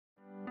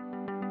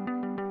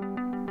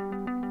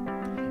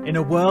In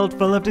a world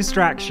full of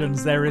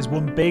distractions, there is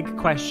one big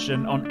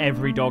question on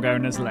every dog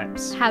owner's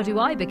lips. How do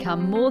I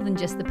become more than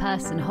just the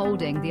person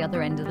holding the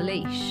other end of the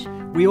leash?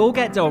 We all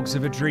get dogs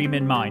with a dream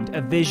in mind,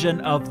 a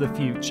vision of the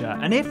future.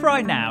 And if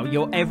right now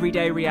your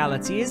everyday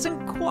reality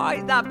isn't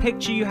quite that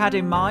picture you had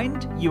in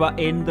mind, you are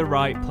in the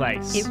right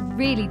place. It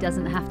really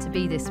doesn't have to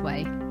be this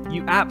way.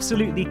 You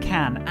absolutely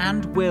can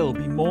and will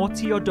be more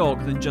to your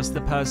dog than just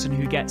the person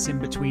who gets in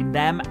between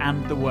them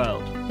and the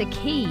world. The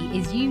key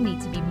is you need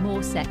to be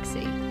more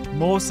sexy.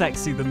 More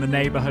sexy than the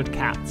neighbourhood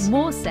cat.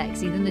 More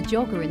sexy than the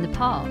jogger in the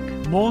park.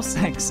 More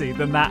sexy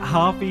than that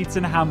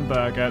half-eaten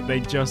hamburger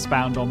they just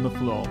found on the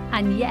floor.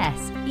 And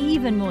yes,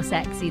 even more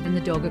sexy than the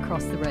dog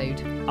across the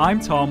road. I'm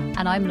Tom.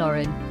 And I'm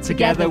Lauren.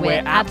 Together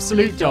we're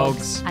Absolute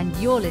Dogs. And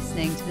you're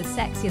listening to the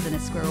Sexier Than a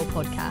Squirrel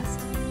podcast.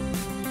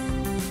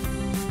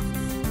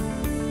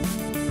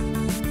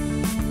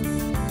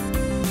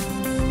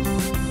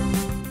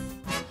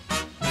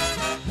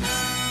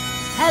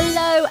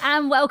 Hello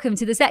and welcome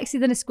to the Sexier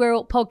Than a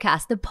Squirrel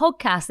podcast, the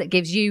podcast that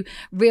gives you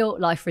real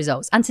life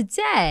results. And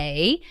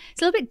today,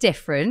 it's a little bit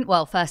different.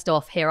 Well, first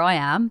off, here I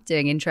am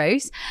doing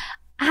intros.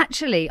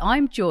 Actually,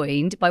 I'm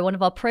joined by one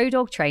of our pro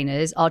dog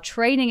trainers, our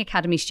training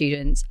academy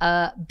students,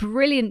 a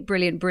brilliant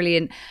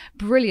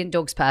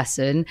dogs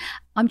person.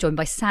 I'm joined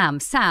by Sam.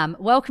 Sam,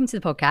 welcome to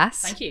the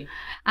podcast. Thank you.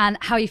 And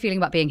how are you feeling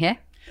about being here?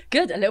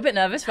 Good. A little bit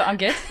nervous, but I'm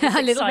good.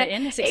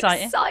 It's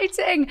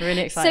exciting.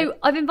 Really exciting. So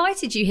I've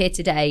invited you here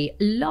today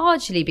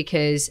largely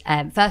because,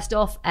 first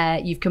off,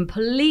 you've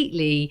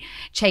completely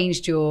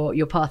changed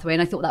your pathway.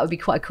 And I thought that would be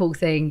quite a cool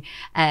thing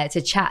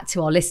to chat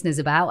to our listeners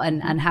about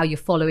and how you're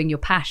following your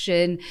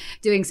passion,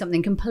 doing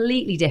something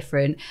completely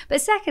different.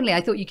 But secondly,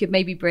 I thought you could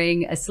maybe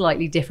bring a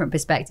slightly different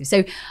perspective.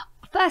 So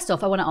first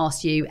off, I want to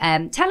ask you,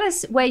 tell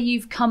us where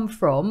you've come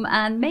from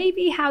and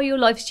maybe how your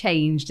life's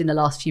changed in the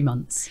last few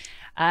months.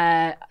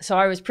 So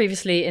I was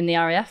previously in the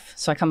RAF,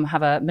 so I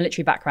have a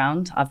military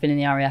background. I was in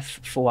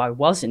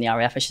the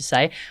RAF, I should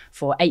say,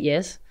 for 8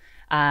 years.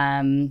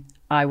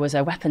 I was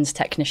a weapons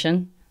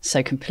technician,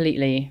 so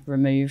completely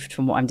removed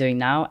from what I'm doing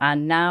now.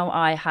 And now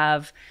I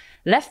have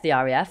left the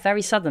RAF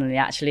very suddenly,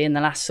 actually, in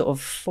the last sort of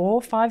 4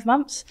 or 5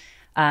 months.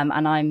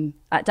 And I'm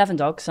at Devon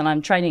Dogs, and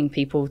I'm training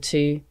people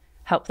to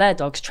help their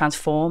dogs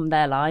transform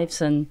their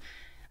lives and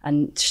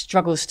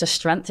struggles to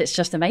strength. It's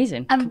just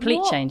amazing. And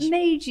complete change. What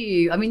made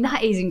you, I mean,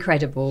 that is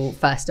incredible,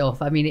 first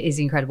off. I mean, it is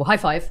incredible. High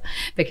five,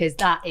 because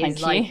that is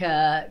like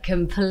a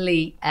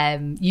complete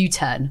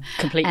U-turn.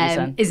 Complete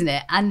U-turn. Isn't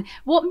it? And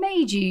what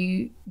made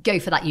you go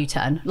for that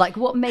U-turn? Like,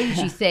 what made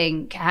you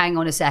think, hang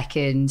on a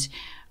second,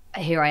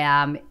 here I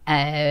am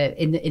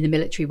in the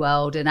military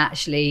world, and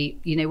actually,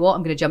 you know what,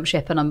 I'm going to jump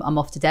ship and I'm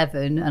off to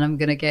Devon and I'm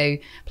going to go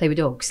play with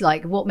dogs.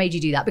 Like, what made you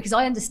do that? Because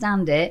I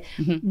understand it,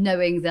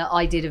 knowing that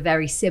I did a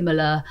very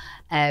similar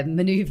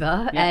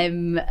maneuver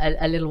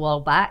a little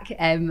while back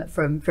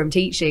from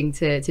teaching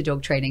to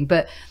dog training.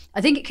 But I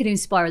think it could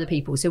inspire other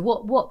people. So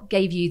what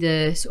gave you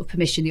the sort of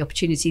permission, the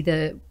opportunity,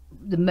 the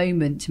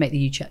moment to make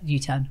the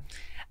U-turn?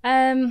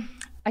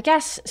 I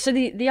guess, so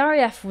the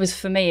RAF was,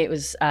 for me, it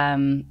was a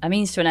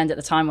means to an end at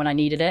the time when I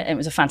needed it. It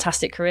was a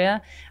fantastic career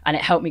and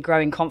it helped me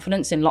grow in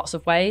confidence in lots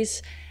of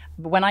ways.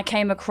 But when I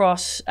came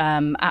across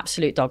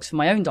Absolute Dogs, for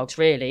my own dogs,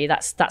 really,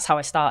 that's how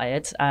I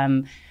started.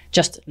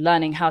 Just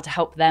learning how to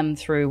help them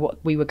through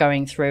what we were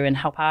going through and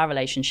help our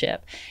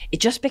relationship.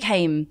 It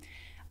became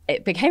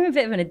a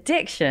bit of an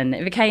addiction.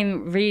 It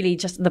became really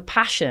just the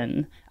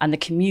passion and the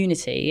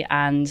community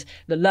and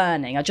the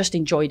learning. I just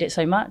enjoyed it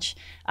so much.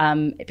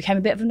 It became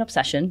a bit of an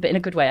obsession, but in a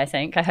good way, I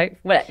think. I hope.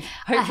 Well,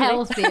 hopefully. A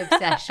healthy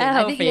obsession.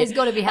 I think there's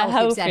got to be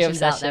healthy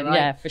obsessions out there, right?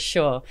 Yeah, for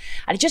sure.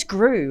 And it just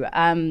grew.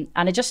 And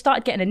I just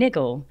started getting a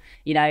niggle,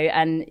 you know,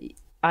 and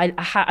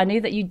I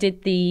knew that you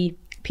did the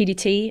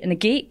PDT and the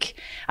geek,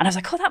 and I was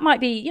like, oh, that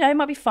might be, you know, it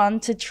might be fun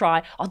to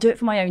try. I'll do it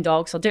for my own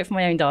dogs.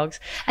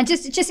 And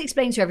just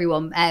explain to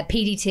everyone,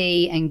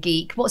 PDT and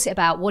geek, what's it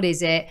about? What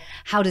is it?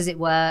 How does it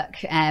work?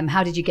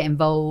 How did you get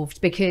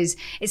involved? Because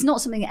it's not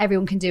something that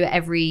everyone can do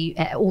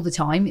all the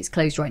time. It's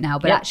closed right now,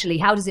 but actually,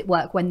 how does it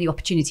work when the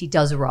opportunity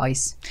does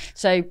arise?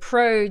 So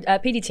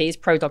PDT is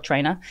pro dog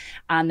trainer,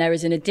 and there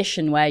is an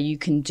addition where you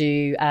can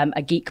do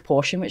a geek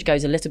portion, which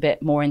goes a little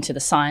bit more into the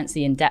science,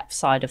 the in-depth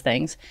side of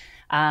things.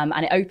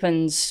 And it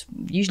opens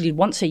usually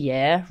once a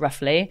year,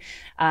 roughly.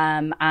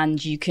 And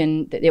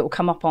it will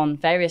come up on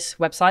various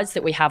websites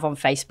that we have on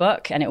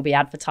Facebook, and it will be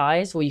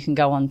advertised, or you can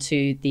go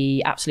onto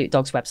the Absolute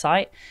Dogs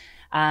website.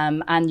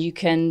 And you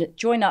can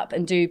join up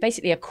and do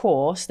basically a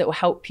course that will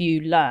help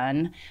you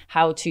learn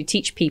how to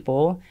teach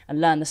people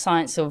and learn the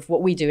science of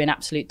what we do in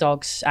Absolute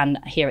Dogs and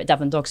here at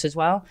Devon Dogs as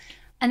well.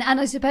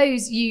 And I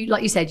suppose you,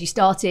 like you said, you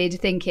started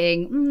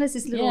thinking, there's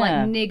this little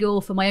like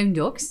niggle for my own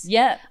dogs.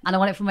 Yeah. And I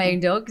want it for my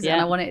own dogs. Yeah.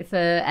 And I want it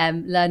for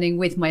learning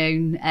with my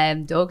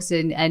own dogs.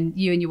 And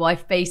you and your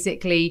wife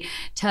basically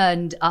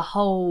turned a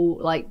whole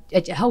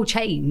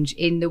change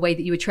in the way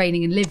that you were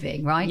training and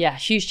living, right? Yeah,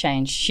 huge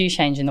change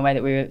in the way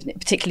that we were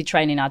particularly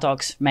training our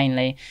dogs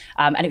mainly.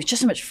 And it was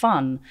just so much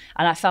fun.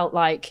 And I felt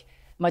like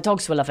my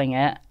dogs were loving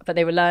it, but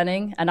they were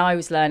learning and I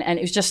was learning. And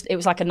it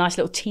was like a nice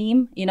little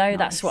team, you know. Nice.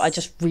 That's what I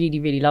just really,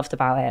 really loved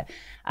about it.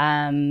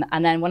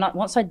 And then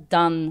once I'd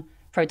done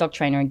Pro Dog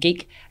Trainer and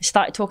Geek, I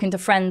started talking to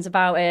friends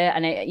about it,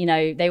 and it, you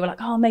know, they were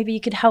like, oh, maybe you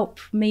could help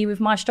me with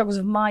my struggles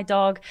with my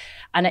dog.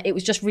 And it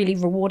was just really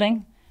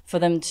rewarding for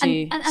them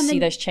to see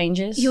those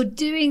changes. You're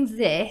doing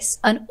this,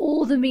 and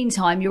all the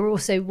meantime, you're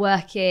also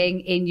working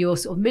in your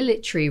sort of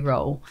military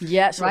role.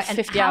 Yeah, so right?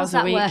 50 and hours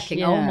a week. Working?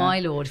 Yeah. Oh my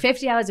Lord,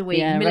 50 hours a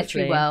week,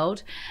 military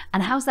world.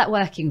 And how's that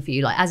working for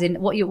you? Like, as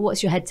in,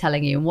 what's your head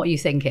telling you, and what are you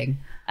thinking?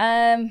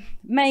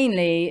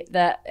 Mainly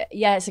that,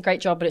 yeah, it's a great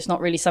job, but it's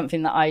not really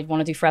something that I want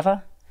to do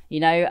forever. You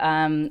know,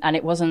 and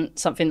it wasn't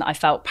something that I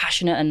felt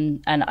passionate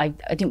and I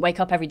didn't wake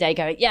up every day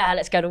going, yeah,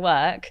 let's go to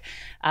work.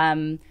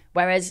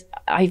 Whereas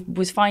I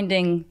was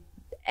finding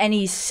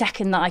any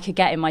second that I could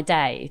get in my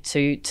day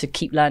to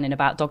keep learning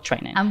about dog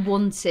training. And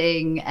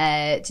wanting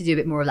to do a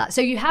bit more of that.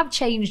 So you have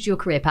changed your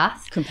career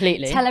path.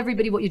 Completely. Tell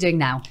everybody what you're doing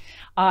now.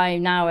 I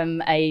now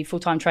am a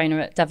full-time trainer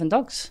at Devon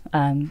Dogs,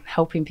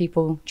 helping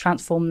people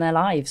transform their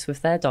lives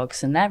with their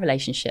dogs and their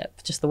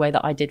relationship, just the way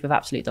that I did with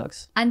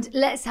absoluteDogs. And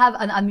let's have,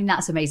 and I mean,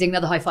 that's amazing.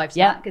 Another high five to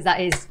that, because that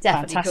is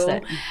definitely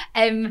fantastic.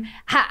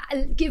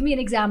 Cool. Give me an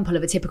example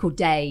of a typical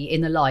day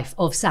in the life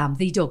of Sam,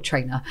 the dog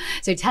trainer.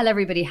 So tell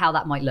everybody how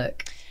that might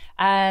look.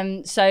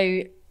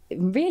 So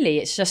really,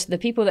 it's just the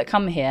people that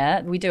come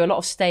here. We do a lot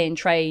of stay and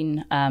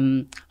train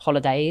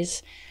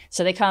holidays.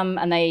 So they come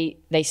and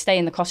they stay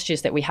in the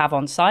cottages that we have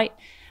on site.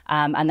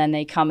 And then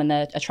they come and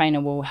a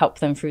trainer will help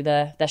them through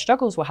their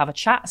struggles. We'll have a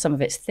chat. Some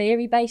of it's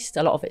theory-based.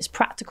 A lot of it's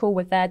practical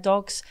with their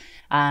dogs.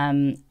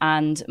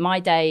 And my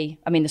day,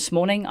 I mean, this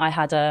morning I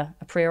had a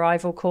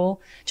pre-arrival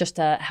call just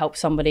to help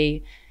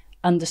somebody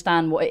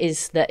understand what it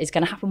is that is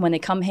going to happen when they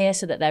come here,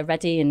 so that they're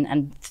ready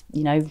and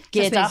you know,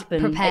 geared up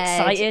and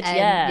prepared, excited.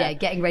 Yeah,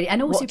 getting ready,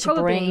 and also what to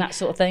probably bring, that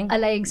sort of thing.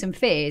 Allaying some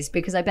fears,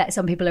 because I bet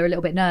some people are a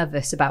little bit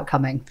nervous about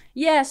coming.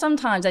 Yeah,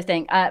 sometimes I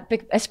think,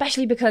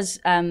 especially because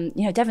you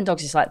know, Devon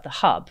Dogs is like the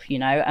hub. You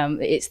know,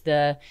 it's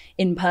the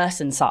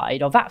in-person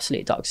side of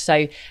absoluteDogs.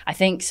 So I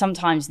think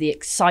sometimes the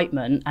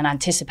excitement and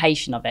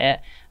anticipation of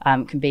it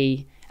can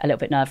be a little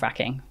bit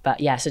nerve-wracking. But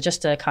yeah, so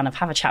just to kind of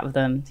have a chat with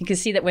them, you can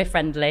see that we're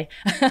friendly,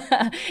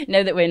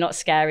 know that we're not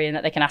scary, and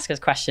that they can ask us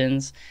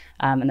questions,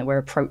 and that we're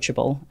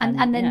approachable.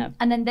 And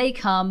then they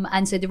come,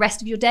 and so the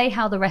rest of your day,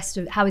 how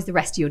is the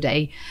rest of your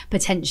day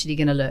potentially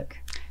going to look?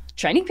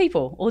 Training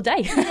people all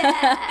day.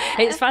 Yeah.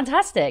 It's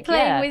fantastic.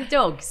 Playing with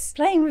dogs.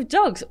 Playing with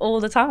dogs all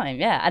the time,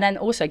 yeah. And then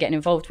also getting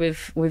involved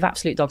with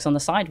absoluteDogs on the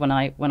side when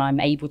I'm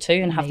able to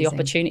and have the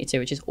opportunity to,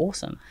 which is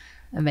awesome.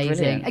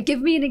 Amazing. Give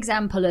me an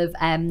example of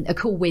a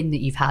cool win that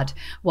you've had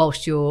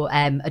whilst you're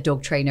a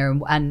dog trainer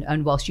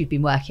and whilst you've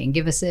been working.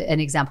 Give us an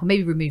example.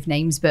 Maybe remove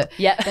names, but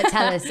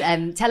tell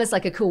us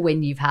like a cool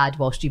win you've had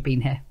whilst you've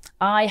been here.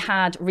 I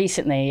had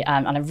recently,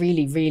 and I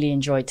really, really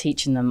enjoyed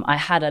teaching them. I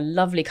had a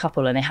lovely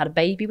couple and they had a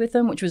baby with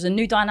them, which was a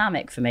new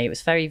dynamic for me. It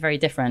was very, very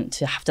different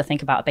to have to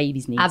think about a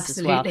baby's needs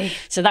as well.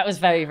 So that was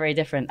very, very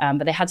different.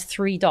 But they had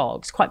 3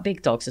 dogs, quite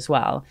big dogs as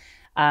well.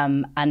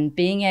 And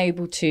being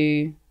able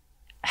to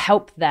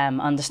help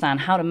them understand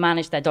how to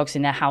manage their dogs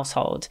in their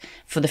household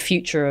for the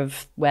future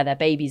of where their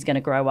baby's going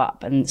to grow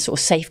up, and sort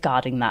of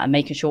safeguarding that and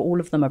making sure all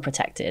of them are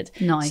protected.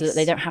 Nice. So that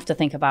they don't have to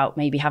think about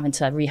maybe having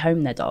to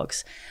rehome their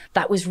dogs.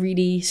 That was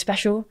really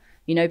special.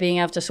 You know, being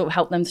able to sort of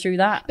help them through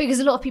that. Because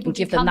a lot of people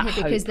do come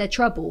here because they're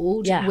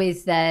troubled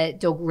with their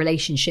dog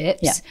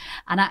relationships. Yeah.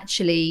 And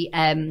actually,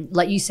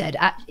 like you said,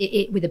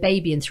 with a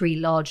baby and 3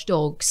 large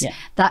dogs,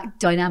 that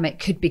dynamic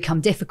could become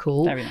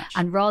difficult. Very much.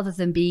 And rather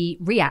than be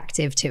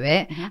reactive to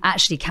it,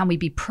 actually, can we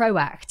be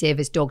proactive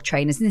as dog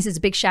trainers? And this is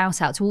a big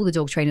shout out to all the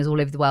dog trainers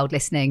all over the world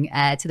listening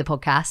to the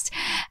podcast,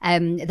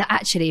 that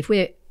actually, if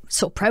we're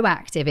sort of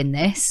proactive in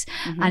this,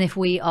 and if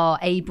we are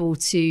able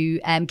to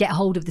get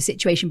hold of the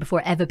situation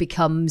before it ever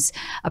becomes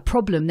a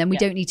problem, then we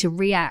don't need to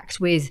react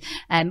with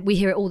we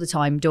hear it all the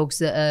time, dogs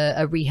that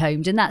are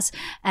rehomed, and that's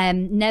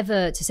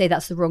never to say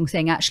that's the wrong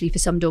thing. Actually, for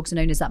some dogs and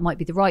owners that might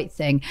be the right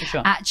thing.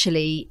 Sure.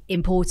 Actually,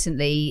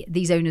 importantly,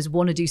 these owners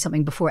want to do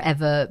something before it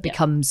ever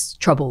becomes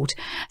troubled.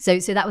 So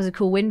that was a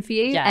cool win for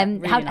you.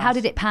 Really how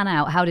did it pan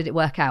out? How did it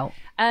work out?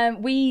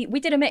 We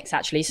did a mix,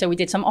 actually. So we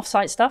did some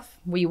off-site stuff.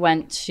 We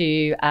went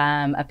to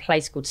a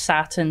place called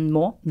Saturn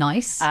Moor.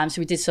 Nice. So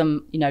we did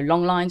some,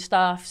 long line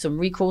stuff, some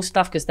recall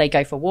stuff, because they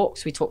go for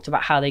walks. We talked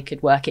about how they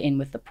could work it in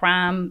with the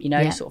pram,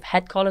 sort of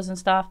head collars and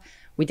stuff.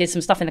 We did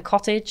some stuff in the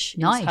cottage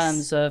in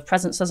terms of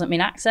presence doesn't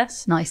mean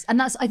access. Nice. And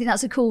I think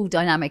that's a cool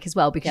dynamic as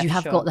well, because you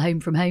have got the home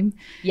from home.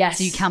 Yes.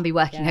 So you can be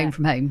working home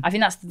from home. I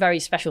think that's the very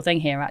special thing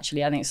here,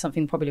 actually. I think it's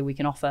something probably we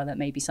can offer that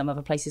maybe some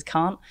other places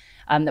can't,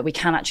 that we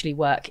can actually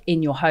work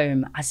in your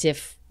home as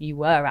if you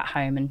were at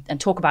home, and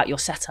talk about your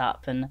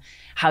setup and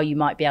how you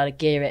might be able to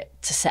gear it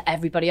to set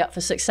everybody up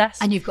for success.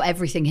 And you've got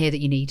everything here that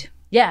you need.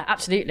 Yeah,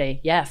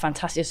 absolutely. Yeah,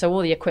 fantastic. So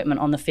all the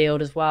equipment on the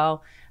field as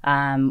well.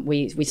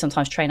 We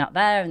sometimes train out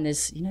there, and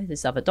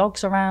there's other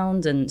dogs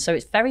around, and so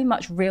it's very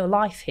much real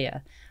life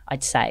here,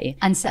 I'd say.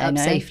 And set up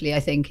safely, I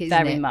think, isn't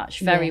it? Very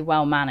much, very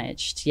well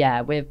managed.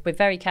 Yeah, we're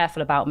very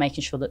careful about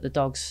making sure that the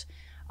dogs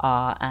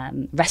are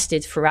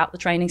rested throughout the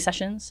training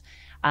sessions,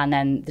 and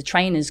then the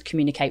trainers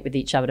communicate with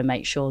each other to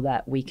make sure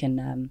that we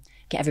can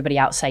get everybody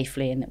out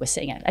safely, and that we're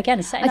setting up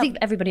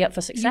everybody up for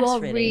success. You are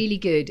really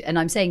good, and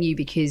I'm saying you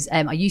because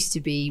I used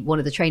to be one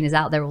of the trainers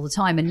out there all the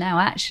time, and now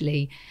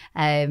actually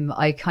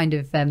I kind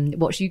of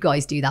watch you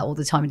guys do that all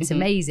the time, and it's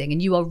amazing.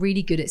 And you are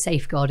really good at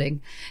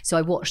safeguarding. So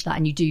I watch that,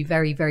 and you do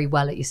very, very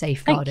well at your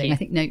safeguarding. Thank you.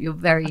 I think you're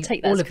very, I'll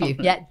take that all as of a you.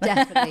 compliment.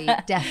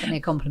 Yeah, definitely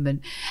a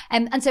compliment.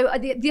 And so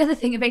the other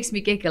thing that makes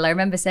me giggle, I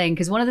remember saying,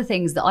 because one of the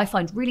things that I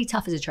find really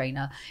tough as a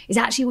trainer is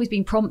actually always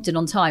being prompted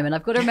on time. And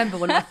I've got to remember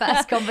one of my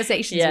first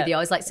conversations with you, I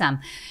was like, Sam,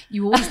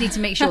 you always need to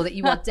make sure that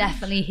you are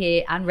definitely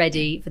here and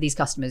ready for these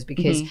customers,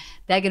 because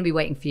they're going to be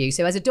waiting for you.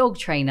 So as a dog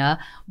trainer,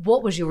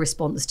 what was your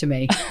response to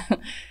me?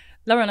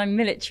 Lauren, I'm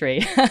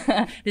military.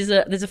 There's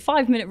a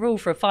 5-minute rule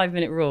for a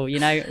 5-minute rule.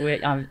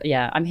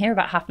 I'm here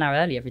about half an hour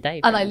early every day.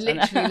 And I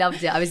literally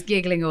loved it. I was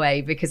giggling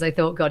away because I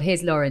thought, God,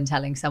 here's Lauren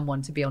telling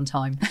someone to be on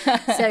time.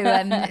 So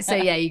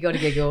yeah, you got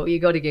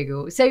to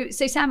giggle. So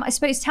Sam, I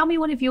suppose, tell me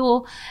one of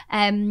your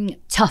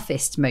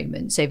toughest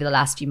moments over the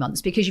last few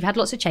months, because you've had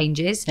lots of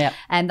changes,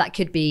 and that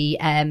could be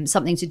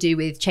something to do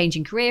with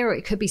changing career, or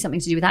it could be something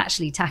to do with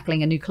actually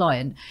tackling a new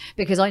client.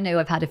 Because I know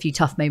I've had a few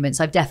tough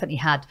moments. I've definitely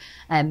had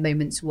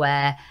moments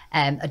where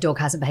a dog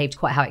hasn't behaved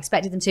quite how I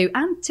expected them to,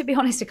 and to be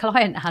honest, a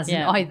client hasn't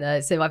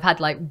either. So I've had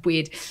like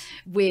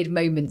weird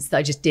moments that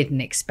I just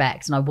didn't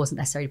expect, and I wasn't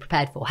necessarily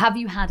prepared for. Have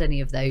you had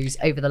any of those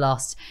over the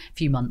last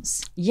few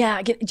months?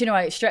 Yeah, do you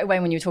know, straight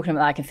away when you were talking about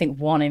that, I can think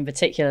one in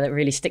particular that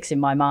really sticks in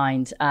my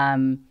mind.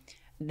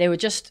 They were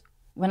just,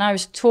 when I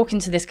was talking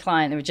to this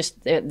client, they were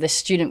just, this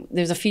student,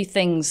 there was a few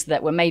things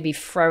that were maybe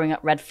throwing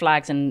up red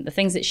flags, and the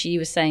things that she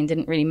was saying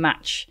didn't really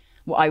match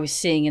what I was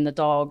seeing in the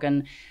dog.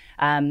 And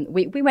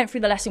we went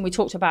through the lesson. We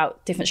talked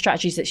about different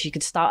strategies that she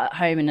could start at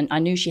home, and I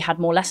knew she had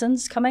more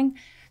lessons coming.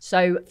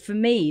 So for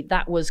me,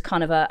 that was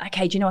kind of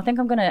okay, do you know, I think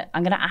I'm gonna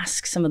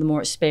ask some of the more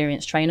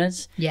experienced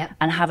trainers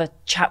and have a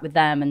chat with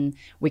them, and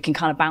we can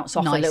kind of bounce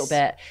off a little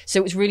bit. So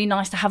it was really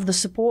nice to have the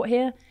support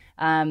here,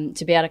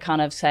 to be able to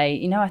kind of say,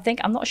 you know, I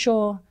think I'm not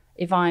sure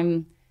if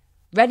I'm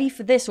ready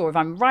for this or if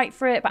I'm right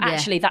for it, but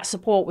actually that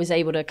support was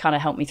able to kind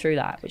of help me through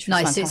that, which was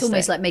fantastic. So it's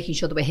almost like making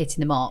sure that we're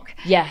hitting the mark.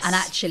 Yes, and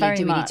actually,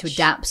 do we need to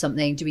adapt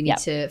something? Do we need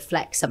to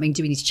flex something?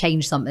 Do we need to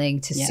change something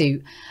to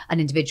suit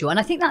an individual? And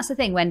I think that's the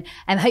thing, when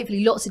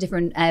hopefully lots of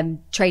different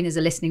trainers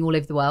are listening all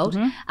over the world.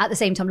 At the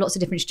same time, lots of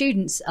different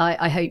students,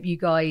 I hope you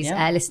guys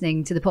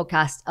listening to the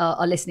podcast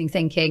are listening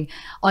thinking,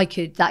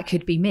 that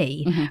could be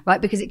me,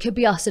 right? Because it could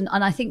be us. And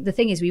I think the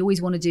thing is, we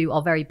always want to do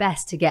our very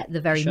best to get the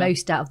very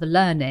most out of the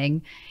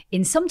learning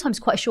in sometimes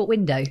quite a short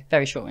window.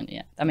 Very short window,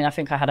 yeah. I mean, I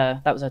think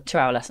that was a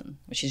 2-hour lesson,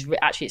 which is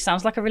actually, it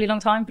sounds like a really long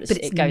time, but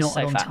it goes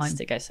so fast.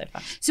 It goes so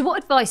fast. So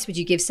what advice would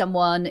you give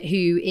someone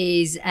who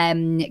is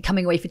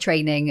coming away for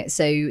training?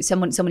 So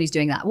someone who's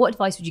doing that, what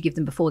advice would you give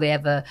them before they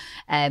ever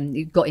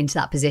got into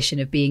that position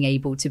of being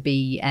able to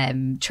be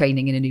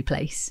training in a new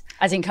place?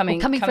 As in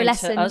coming for a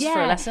lesson? To us for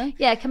a lesson?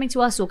 Yeah, coming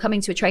to us or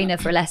coming to a trainer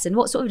for a lesson.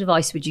 What sort of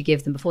advice would you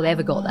give them before they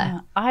ever got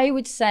there? I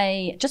would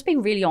say just be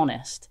really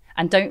honest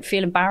and don't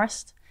feel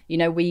embarrassed. You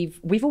know, we've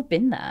all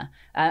been there,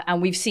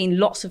 and we've seen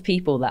lots of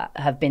people that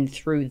have been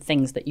through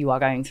things that you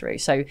are going through.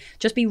 So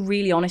just be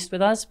really honest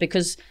with us,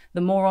 because the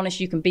more honest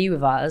you can be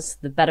with us,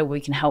 the better we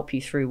can help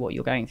you through what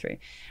you're going through.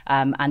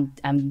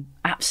 And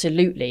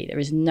absolutely, there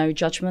is no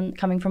judgment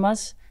coming from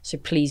us. So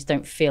please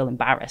don't feel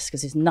embarrassed,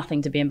 because there's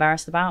nothing to be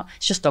embarrassed about.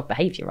 It's just dog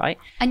behavior, right?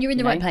 And you're in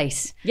the right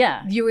place.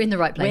 Yeah. You're in the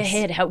right place. We're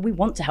here to help. We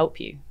want to help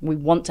you. We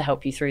want to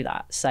help you through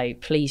that. So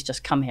please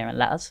just come here and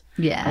let us,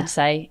 I'd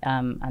say,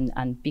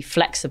 and be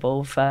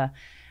flexible for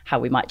how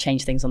we might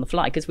change things on the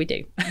fly, because we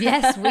do.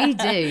 Yes, we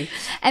do.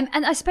 And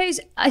I suppose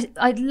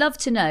I'd love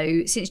to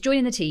know, since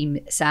joining the team,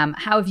 Sam,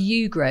 how have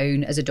you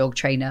grown as a dog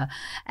trainer?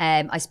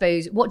 I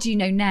suppose, what do you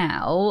know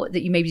now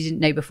that you maybe didn't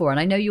know before? And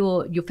I know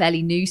you're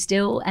fairly new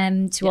still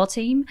to our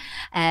team,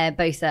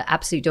 both at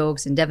Absolute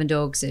Dogs and Devon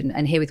Dogs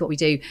and here with what we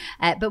do.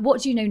 But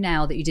what do you know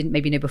now that you didn't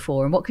maybe know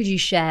before? And what could you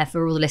share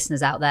for all the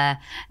listeners out there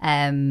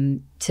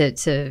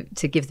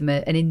to give them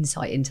an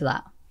insight into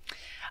that?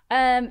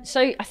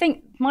 So I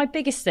think my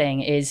biggest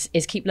thing is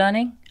keep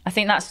learning. I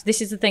think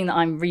this is the thing that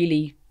I'm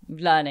really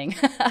learning,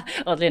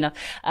 oddly enough,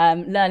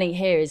 learning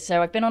here is,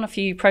 so I've been on a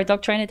few pro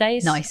dog trainer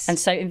days. Nice. And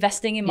so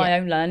investing in my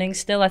own learning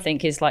still, I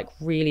think, is like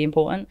really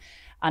important.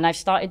 And I've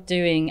started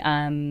doing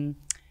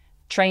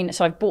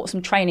so I've bought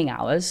some training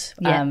hours,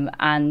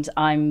 and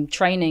I'm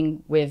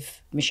training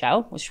with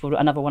Michelle, which is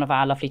another one of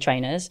our lovely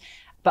trainers,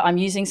 but I'm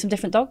using some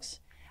different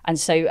dogs. And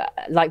so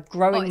like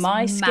growing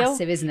my skill,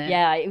 massive, isn't it?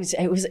 Yeah, it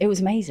was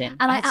amazing.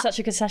 And I had such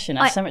a good session.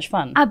 I had so much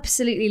fun.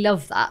 Absolutely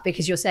love that,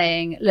 because you're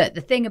saying, look,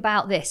 the thing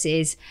about this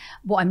is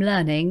what I'm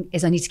learning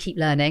is I need to keep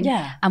learning.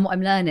 Yeah. And what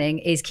I'm learning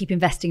is keep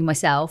investing in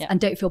myself, and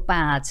don't feel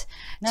bad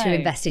to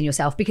invest in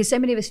yourself, because so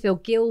many of us feel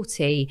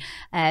guilty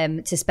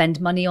to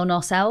spend money on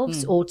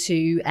ourselves or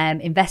to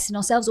invest in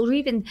ourselves, or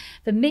even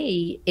for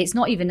me, it's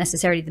not even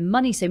necessarily the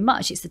money so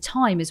much, it's the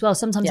time as well.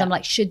 Sometimes I'm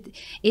like,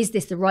 is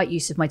this the right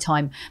use of my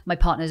time? My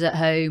partner's at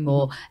home,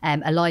 or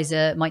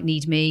Eliza might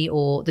need me,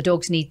 or the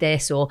dogs need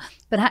this,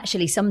 but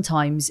actually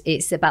sometimes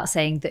it's about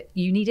saying that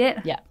you need it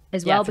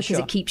as well, because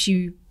it keeps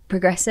you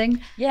progressing.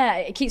 Yeah,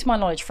 it keeps my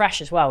knowledge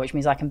fresh as well, which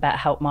means I can better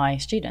help my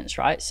students,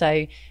 right?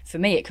 So for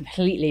me, it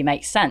completely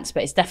makes sense,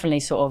 but it's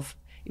definitely sort of,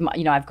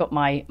 you know, I've got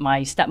my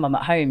stepmom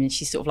at home, and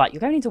she's sort of like, you're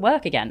going into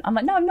work again. I'm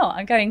like, no, I'm not.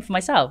 I'm going for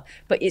myself.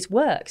 But it's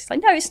work. It's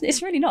like, no,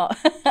 it's really not.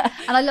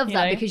 And I love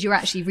that, because you're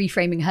actually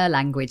reframing her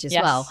language as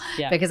well.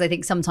 Yeah. Because I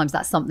think sometimes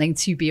that's something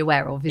to be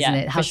aware of, isn't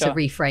it? How to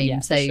reframe. Yeah,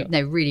 so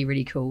no, really,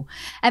 really cool.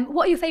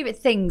 What are your favorite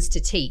things to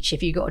teach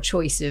if you got a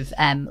choice of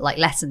like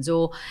lessons,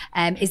 or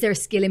is there a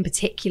skill in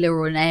particular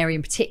or an area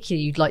in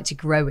particular you'd like to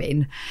grow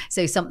in?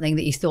 So something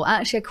that you thought,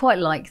 actually, I quite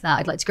like that,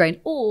 I'd like to grow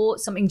in, or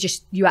something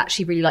just you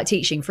actually really like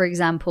teaching. For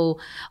example,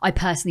 I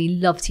personally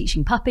love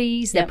teaching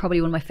puppies. They're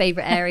probably one of my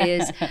favorite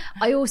areas.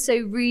 I also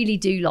really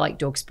do like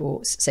dog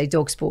sports. So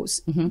dog sports,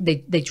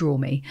 they draw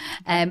me.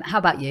 How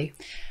about you?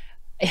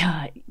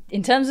 Yeah,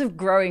 in terms of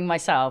growing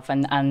myself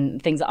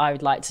and things that I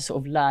would like to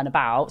sort of learn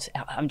about,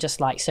 I'm just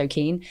like so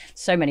keen.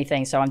 So many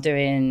things. So I'm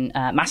doing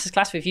master's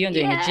class with you. I'm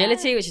doing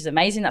agility, which is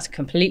amazing. That's a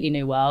completely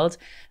new world.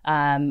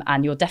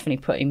 And you're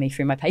definitely putting me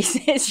through my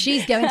paces.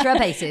 She's going through her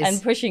paces.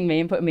 And pushing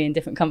me and putting me in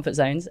different comfort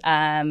zones.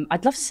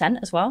 I'd love scent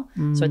as well.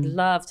 So I'd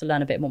love to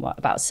learn a bit more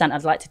about scent.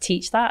 I'd like to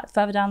teach that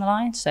further down the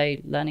line. So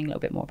learning a little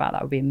bit more about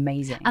that would be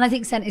amazing. And I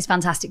think scent is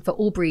fantastic for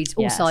all breeds,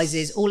 all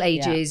sizes, all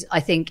ages.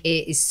 I think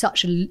it is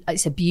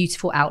it's a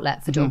beautiful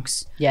outlet for dogs.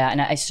 Yeah,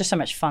 and it's just so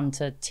much fun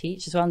to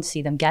teach as well, and to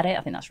see them get it.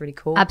 I think that's really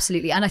cool.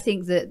 Absolutely. And I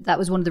think that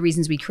was one of the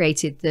reasons we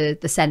created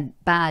the scent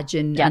badge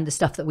and the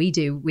stuff that we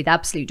do with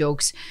Absolute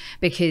Dogs,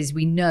 because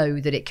we know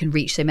that it can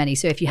reach so many.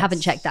 So if you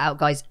haven't checked that out,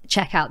 guys,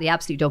 check out the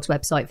Absolute Dogs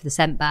website for the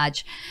scent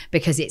badge,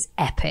 because it's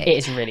epic. It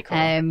is really cool.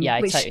 Yeah,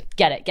 totally.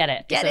 Get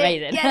it. It's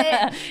amazing.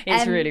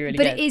 It's really, really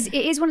good. But it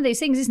is one of those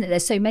things, isn't it?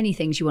 There's so many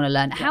things you want to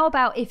learn. How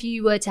about if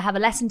you were to have a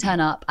lesson turn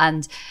up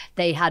and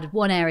they had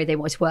one area they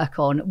wanted to work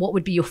on, what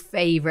would be your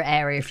favorite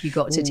area if you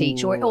got to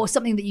teach, or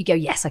something that you go,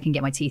 yes, I can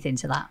get my teeth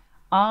into that?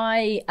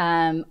 I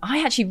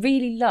actually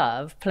really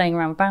love playing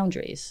around with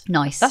boundaries.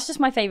 Nice. That's just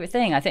my favorite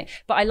thing, I think.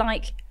 But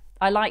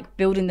I like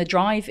building the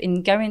drive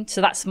in going.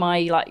 So that's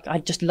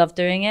I just love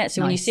doing it.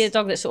 So when you see a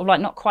dog that's sort of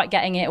like not quite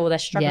getting it, or they're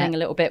struggling a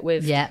little bit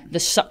with the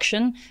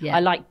suction,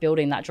 I like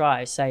building that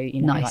drive. So,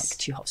 you know, like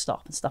 2 hop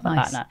stop and stuff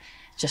like that. And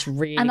just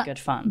really good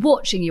fun.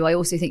 Watching you, I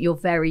also think you're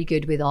very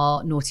good with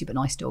our naughty but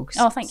nice dogs.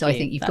 Oh, thank you. So I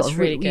think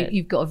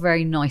you've got a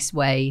very nice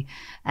way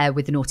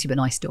with the naughty but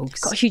nice dogs.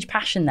 Got a huge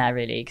passion there,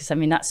 really, because I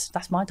mean that's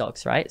my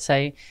dogs, right?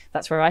 So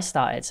that's where I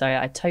started. So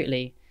I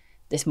totally.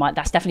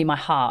 That's definitely my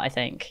heart, I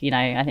think. You know,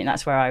 I think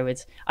that's where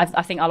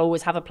I think I'll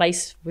always have a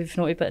place with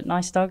naughty but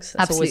nice dogs.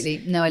 That's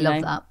absolutely. I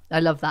love that. I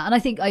love that. And I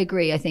think I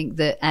agree. I think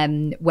that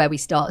where we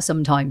start,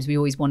 sometimes we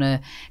always want to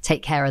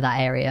take care of that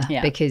area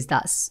because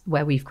that's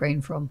where we've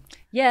grown from.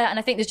 Yeah. And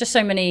I think there's just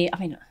so many, I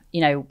mean, you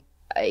know,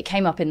 it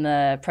came up in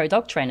the pro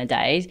dog trainer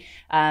days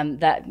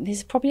that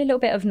there's probably a little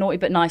bit of naughty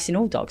but nice in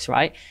all dogs,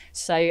 right?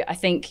 So I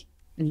think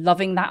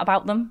loving that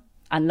about them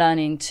and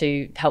learning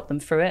to help them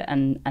through it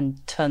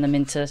and turn them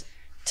into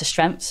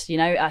strengths, you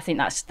know, I think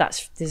that's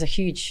there's a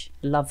huge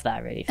love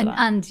there, really, for that.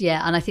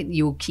 And I think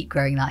you'll keep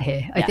growing that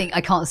here. I think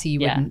I can't see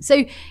you wouldn't.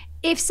 So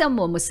if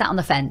someone was sat on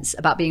the fence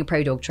about being a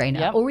pro dog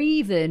trainer, or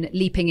even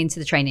leaping into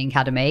the training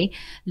academy,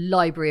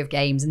 library of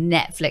games,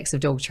 Netflix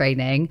of dog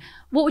training,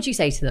 what would you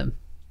say to them?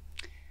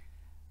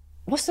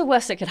 What's the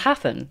worst that could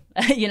happen?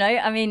 You know,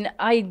 I mean,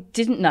 I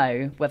didn't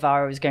know whether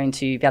I was going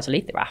to be able to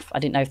leave the RAF. I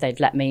didn't know if they'd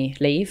let me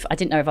leave. I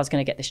didn't know if I was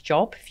going to get this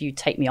job, if you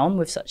take me on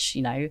with such,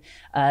 you know,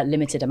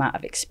 limited amount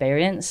of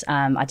experience.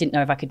 I didn't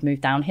know if I could move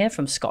down here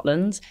from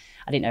Scotland.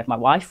 I didn't know if my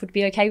wife would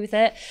be okay with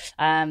it.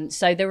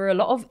 So there were a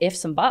lot of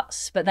ifs and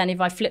buts. But then if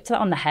I flipped that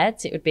on the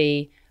head, it would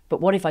be, but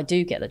what if I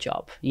do get the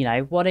job? You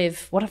know, what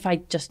if I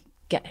just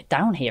get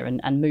down here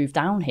and move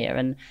down here?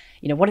 And,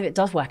 you know, what if it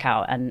does work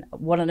out? And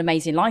what an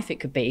amazing life it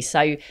could be.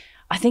 So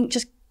I think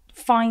just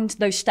find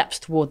those steps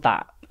toward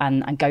that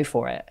and go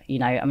for it. You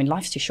know, I mean,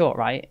 life's too short,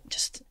 right?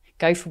 Just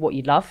go for what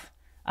you love,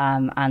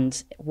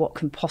 and what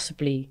can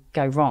possibly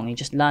go wrong. You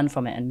just learn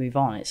from it and move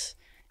on. It's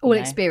all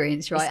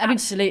experience, right? I mean,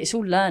 absolutely, it's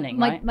all learning.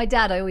 My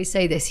dad, I always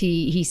say this.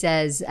 He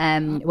says,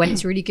 when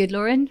it's really good,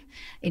 Lauren,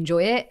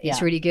 enjoy it.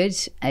 It's really good.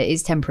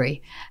 It's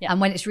temporary. And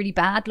when it's really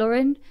bad,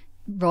 Lauren,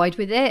 ride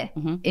with it,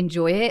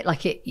 enjoy it.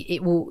 Like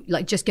it will,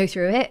 like, just go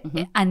through it,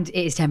 and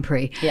it is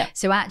temporary. Yeah.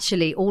 So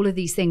actually, all of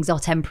these things are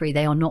temporary.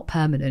 They are not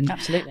permanent.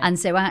 Absolutely. And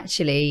so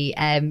actually,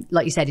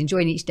 like you said,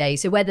 enjoying each day.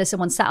 So whether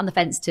someone sat on the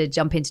fence to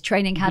jump into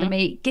training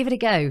academy, give it a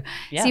go.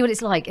 Yeah. See what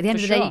it's like. At the end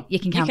of the day, you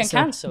can cancel. You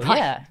can cancel. Right.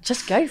 Yeah.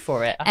 Just go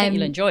for it. I think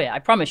you'll enjoy it. I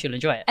promise you'll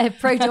enjoy it. A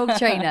pro dog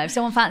trainer, if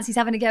someone fancies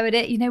having a go at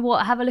it, you know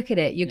what, have a look at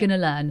it. You're going to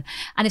learn.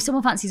 And if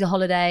someone fancies a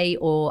holiday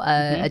or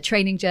a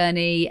training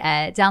journey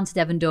down to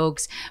Devon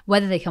Dogs,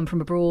 whether they come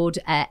from abroad,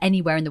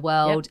 anywhere in the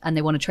world, and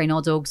they want to train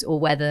our dogs, or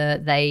whether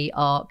they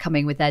are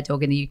coming with their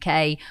dog in the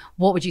UK,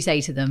 what would you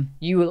say to them?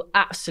 You will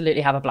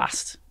absolutely have a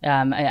blast,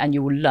 and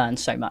you will learn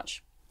so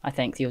much. I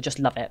think you'll just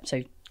love it.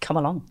 So come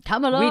along.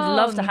 Come along. We'd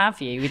love to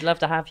have you. We'd love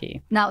to have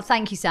you. Now,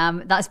 thank you,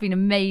 Sam. That's been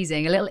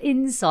amazing. A little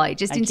insight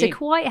just into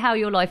quite how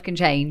your life can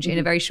change in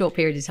a very short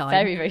period of time.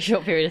 Very, very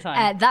short period of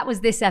time. That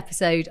was this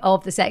episode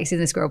of the Sexy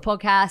and the Squirrel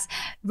podcast.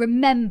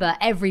 Remember,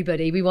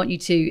 everybody, we want you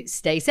to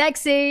stay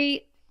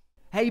sexy.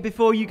 Hey,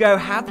 before you go,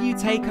 have you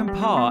taken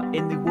part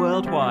in the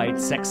worldwide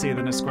Sexier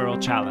Than a Squirrel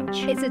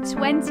Challenge? It's a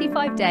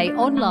 25-day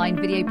online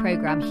video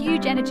program,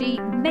 huge energy,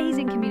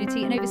 amazing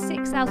community, and over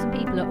 6,000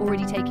 people are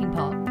already taking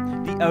part.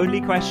 The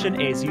only question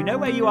is, you know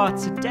where you are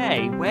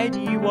today, where do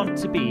you want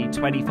to be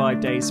 25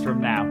 days from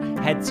now?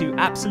 Head to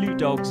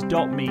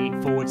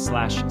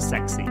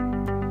absolutedogs.me/sexy.